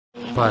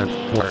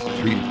5, 4,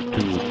 3,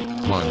 2,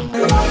 1.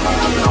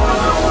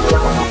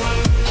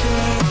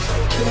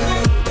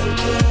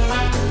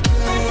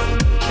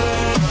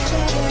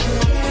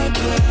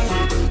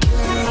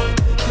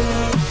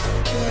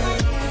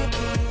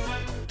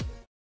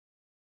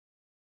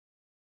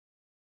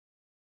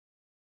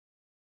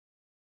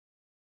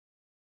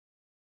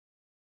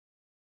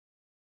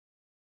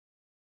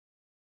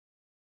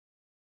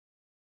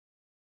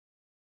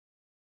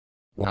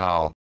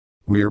 Wow.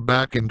 We're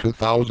back in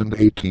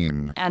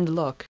 2018. And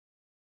look.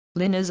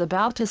 Lynn is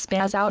about to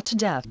spaz out to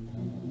death.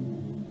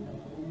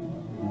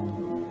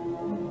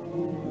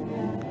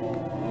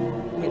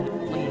 Lynn,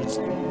 please,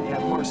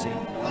 have mercy.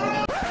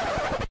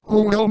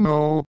 Oh hell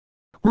no.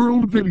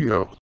 World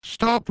Video,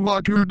 stop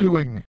what you're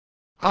doing.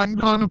 I'm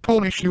gonna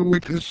punish you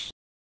with this.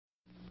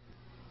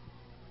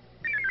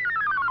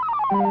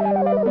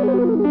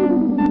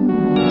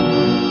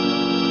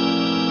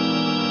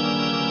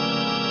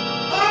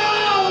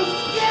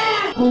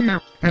 Oh yeah,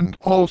 and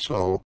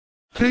also,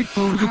 take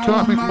those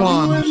atomic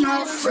bombs.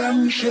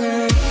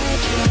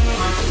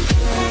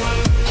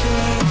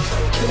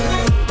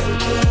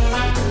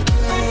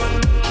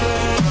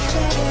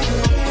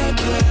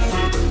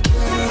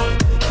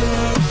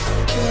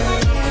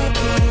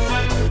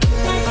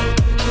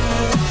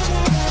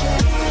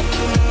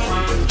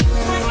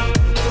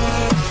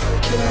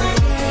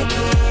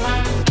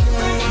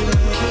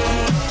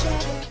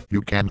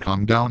 You can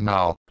calm down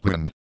now,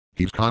 Lynn.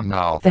 He's calm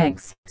now.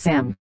 Thanks,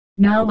 Sam.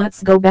 Now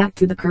let's go back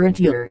to the current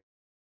year.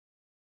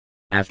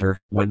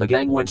 When the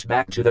gang went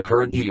back to the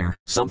current year,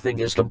 something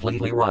is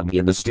completely wrong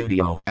in the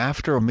studio.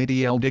 After Omidi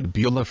yelled at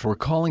Beulah for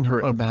calling her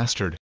a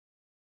bastard.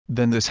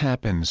 Then this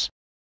happens.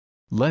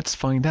 Let's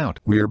find out.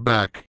 We're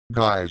back,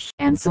 guys.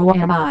 And so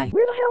am I.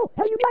 Where the hell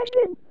have you guys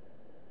been?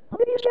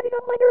 Omidi is getting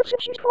on my nerves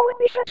and she's calling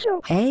me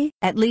fatso. Hey,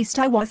 at least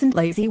I wasn't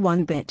lazy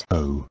one bit.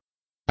 Oh.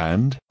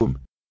 And,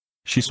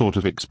 she sort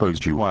of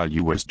exposed you while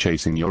you was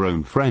chasing your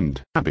own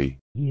friend, Abby.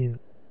 You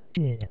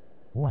did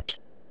what?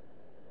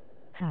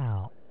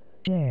 How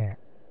dare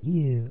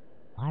you?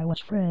 I was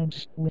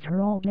friends with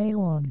her all day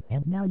long,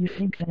 and now you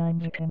think that I'm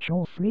the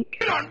control freak?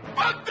 You done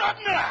fucked up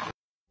now!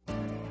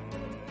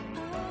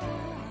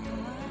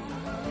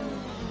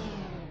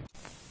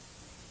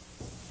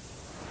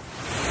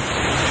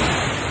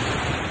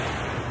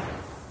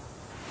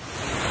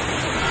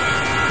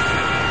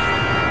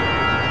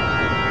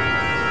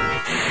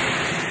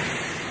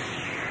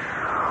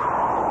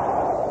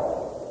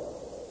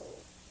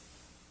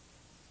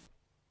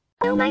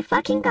 Oh my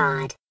fucking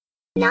god.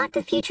 Not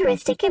the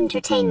futuristic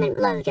entertainment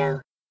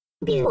logo.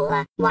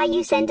 Beulah, why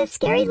you send a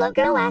scary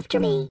logo after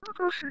me?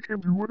 Because she can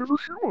do whatever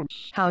she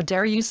wants. How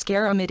dare you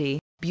scare Omidi,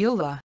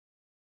 Beulah.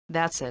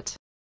 That's it.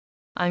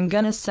 I'm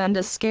gonna send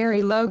a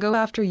scary logo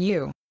after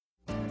you.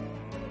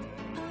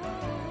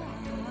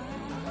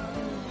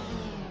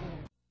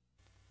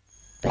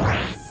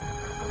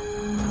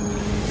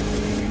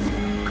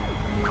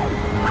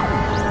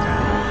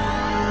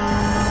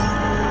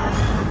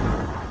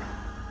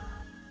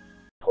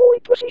 Holy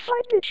pussy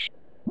fine bitch.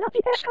 Not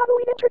the ass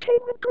Halloween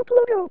Entertainment Group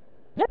logo.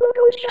 That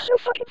logo is just so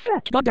fucking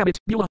fat. God damn it,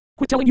 Beulah,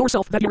 quit telling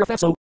yourself that you're a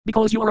fatso,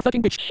 because you are a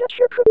fucking bitch. Shut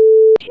your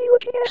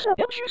looking ass up.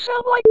 Don't you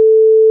sound like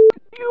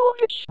you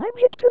bitch. I'm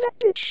hip to that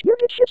bitch. Your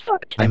bitch is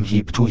fucked. I'm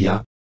hip to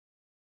ya.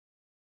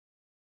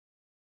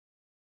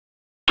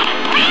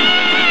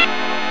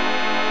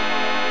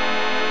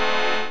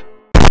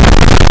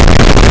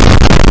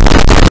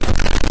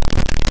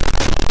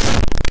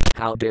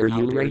 How dare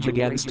you rage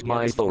against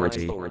my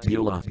authority,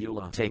 Beulah,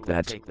 take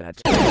that.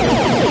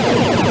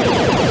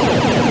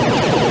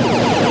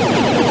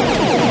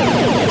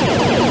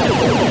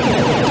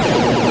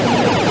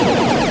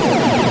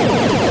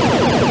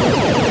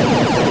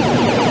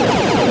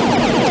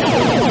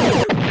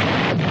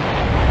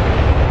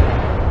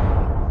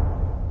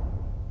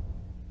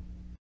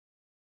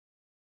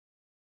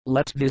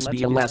 Let this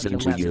be a lesson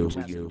to you.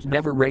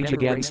 Never rage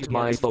against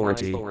my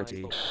authority.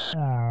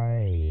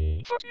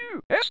 Sorry. Fuck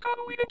you, ask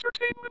Halloween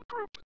Entertainment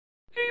Group.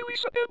 Hey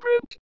Lisa and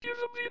Brent, give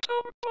them the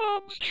atomic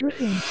bombs. Sure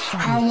thing.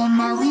 How am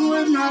I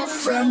ruin our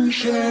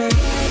friendship?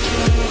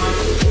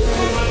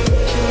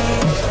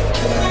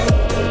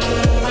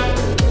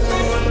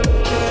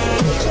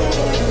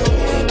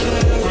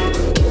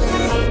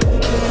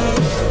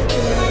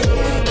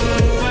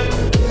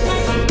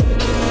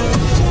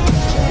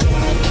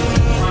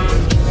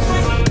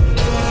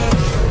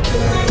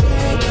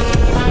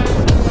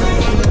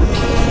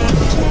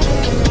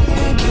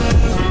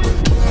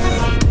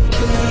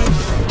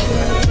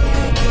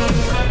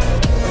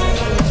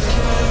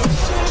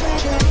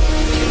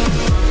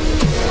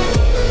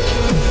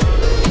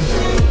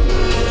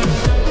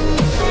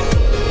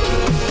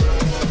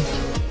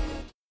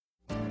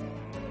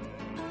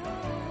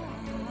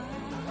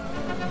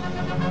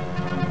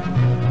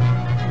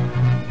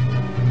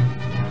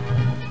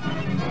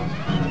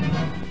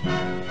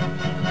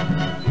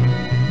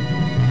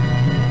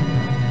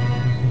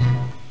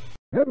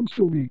 Adam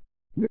Sylvie,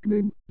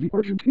 Nickname, the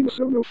Argentina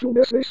Sono Film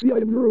SACI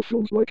and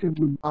Eurofilms like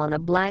emblem. On a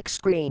black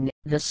screen,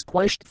 the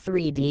squished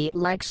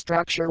 3D-like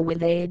structure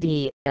with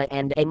A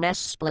and a mesh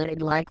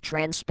splitted-like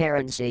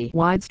transparency.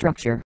 Wide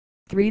structure.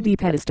 3D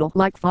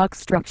pedestal-like fox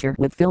structure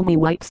with filmy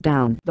wipes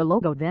down. The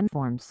logo then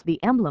forms the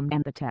emblem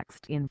and the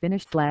text in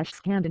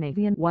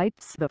Finnish/Scandinavian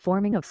wipes, the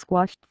forming of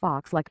squashed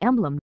fox-like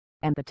emblem,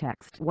 and the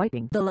text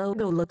wiping. The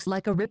logo looks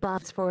like a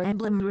rip-offs for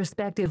emblem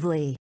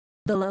respectively.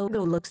 The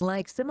logo looks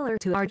like similar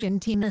to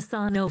Argentina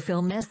Sono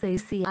Film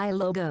SACI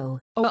logo.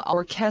 Or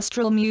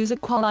orchestral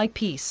music quality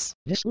piece.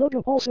 This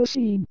logo also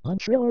seen on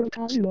Trailer of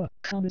Kazuya,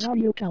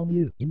 Kamisario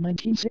Kalmu in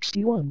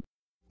 1961.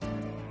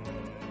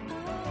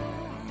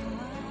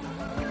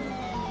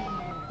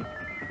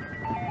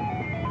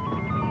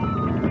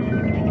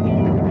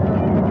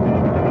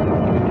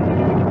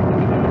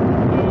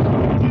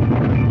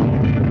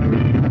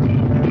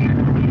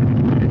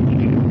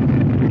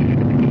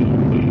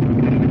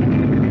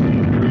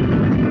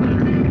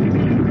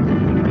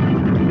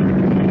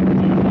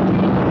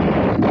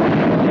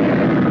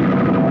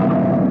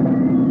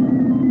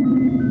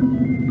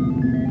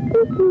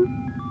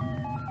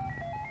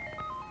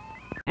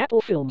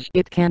 Apple Films.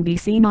 It can be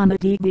seen on the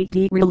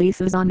DVD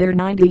releases on their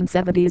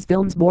 1970s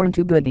films Born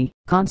to Goody,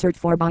 Concert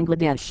for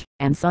Bangladesh,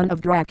 and Son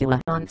of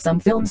Dracula. On some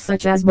films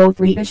such as both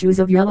reissues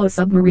of Yellow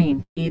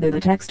Submarine, either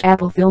the text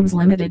Apple Films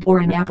Limited or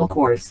an Apple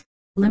Course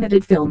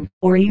Limited film,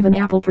 or even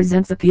Apple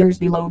Presents appears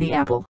below the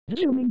apple.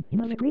 Zooming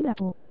in on the green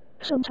apple.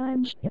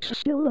 Sometimes it's a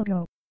still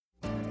logo.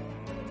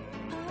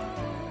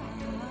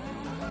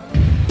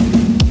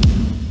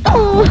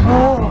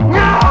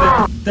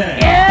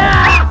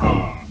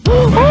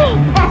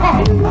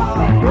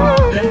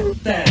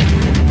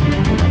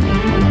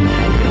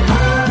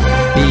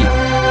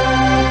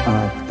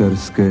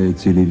 Авторское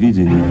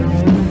телевидение.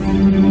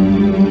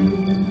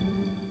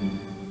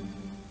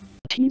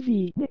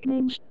 TV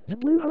nicknames: The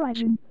Blue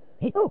Horizon,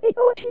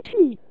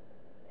 AOAOTT,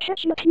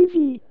 Shechia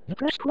TV, the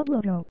Press Club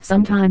logo.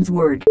 Sometimes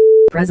word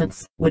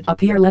presence would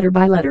appear letter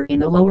by letter in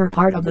the lower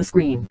part of the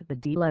screen. The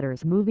D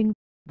letters moving,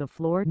 the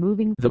floor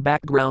moving. The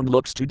background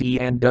looks 2D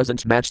and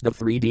doesn't match the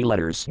 3D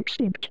letters.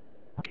 Extinct.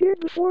 Appeared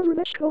before the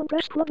Mexico and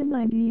Press Club in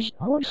 90s,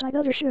 alongside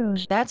other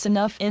shows. That's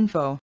enough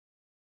info.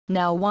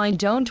 Now why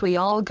don't we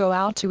all go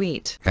out to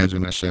eat? As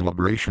in a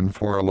celebration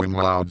for Lynn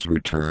Loud's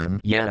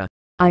return. Yeah.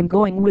 I'm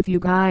going with you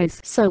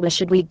guys. So where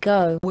should we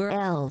go? Where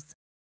else?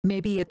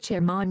 Maybe at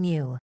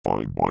Chermonu.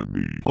 Fine by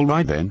me.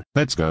 Alright then,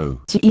 let's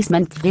go.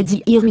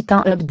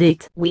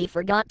 Update. We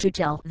forgot to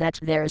tell that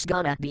there's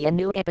gonna be a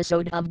new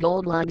episode of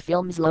Goldlog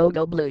Films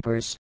Logo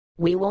Bloopers.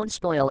 We won't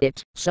spoil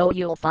it, so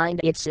you'll find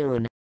it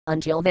soon.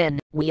 Until then,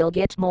 we'll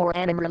get more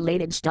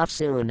anime-related stuff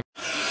soon.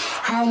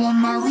 I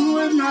wanna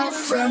ruin our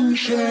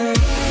friendship.